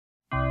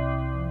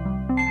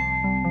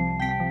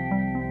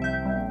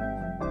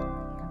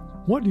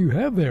What do you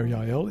have there,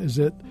 Yael? Is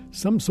it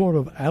some sort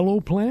of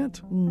aloe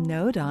plant?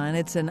 No, Don,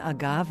 it's an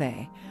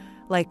agave.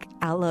 Like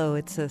aloe,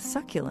 it's a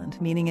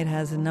succulent, meaning it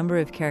has a number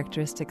of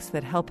characteristics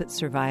that help it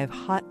survive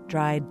hot,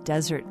 dry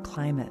desert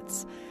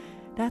climates.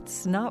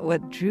 That's not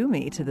what drew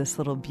me to this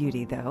little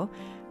beauty, though.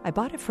 I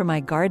bought it for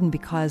my garden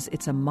because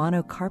it's a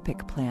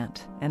monocarpic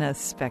plant, and a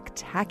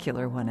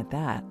spectacular one at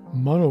that.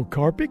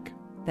 Monocarpic?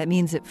 That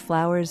means it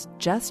flowers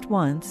just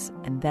once,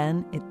 and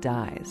then it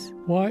dies.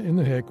 Why in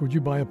the heck would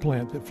you buy a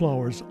plant that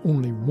flowers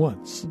only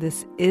once?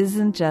 This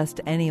isn't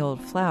just any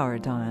old flower,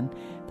 Don.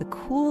 The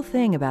cool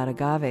thing about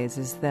agaves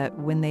is that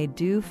when they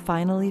do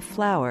finally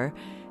flower,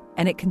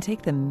 and it can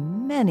take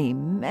them many,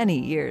 many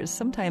years,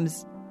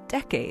 sometimes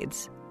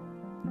decades,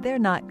 they're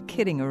not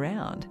kidding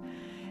around.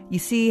 You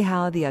see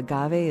how the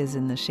agave is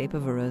in the shape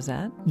of a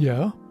rosette?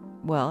 Yeah.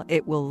 Well,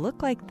 it will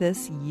look like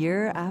this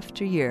year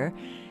after year,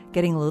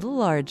 getting a little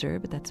larger,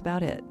 but that's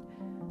about it.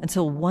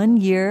 Until one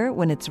year,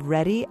 when it's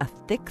ready, a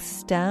thick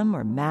stem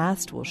or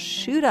mast will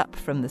shoot up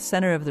from the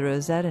center of the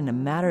rosette in a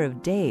matter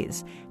of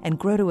days and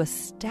grow to a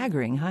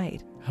staggering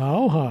height.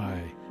 How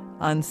high?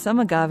 On some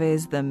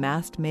agaves, the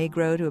mast may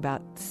grow to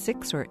about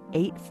 6 or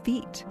 8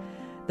 feet.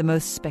 The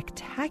most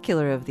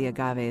spectacular of the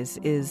agaves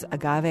is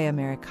Agave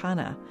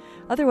americana,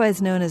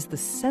 otherwise known as the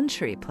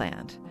century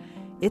plant.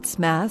 Its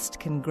mast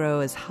can grow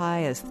as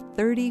high as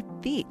 30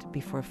 feet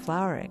before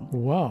flowering.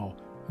 Wow.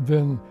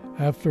 Then,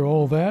 after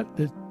all that,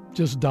 it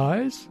just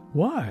dies?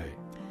 Why?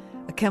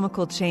 A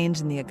chemical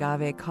change in the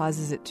agave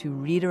causes it to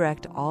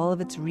redirect all of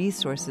its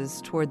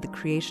resources toward the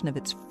creation of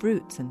its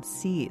fruits and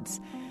seeds.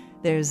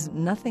 There's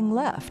nothing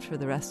left for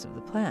the rest of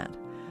the plant.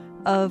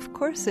 Of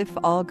course, if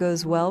all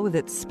goes well with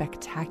its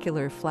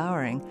spectacular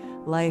flowering,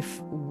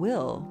 life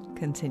will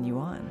continue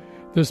on.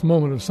 This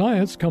moment of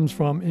science comes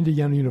from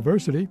Indiana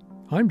University.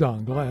 I'm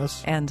Don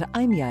Glass. And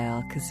I'm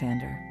Yael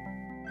Cassander.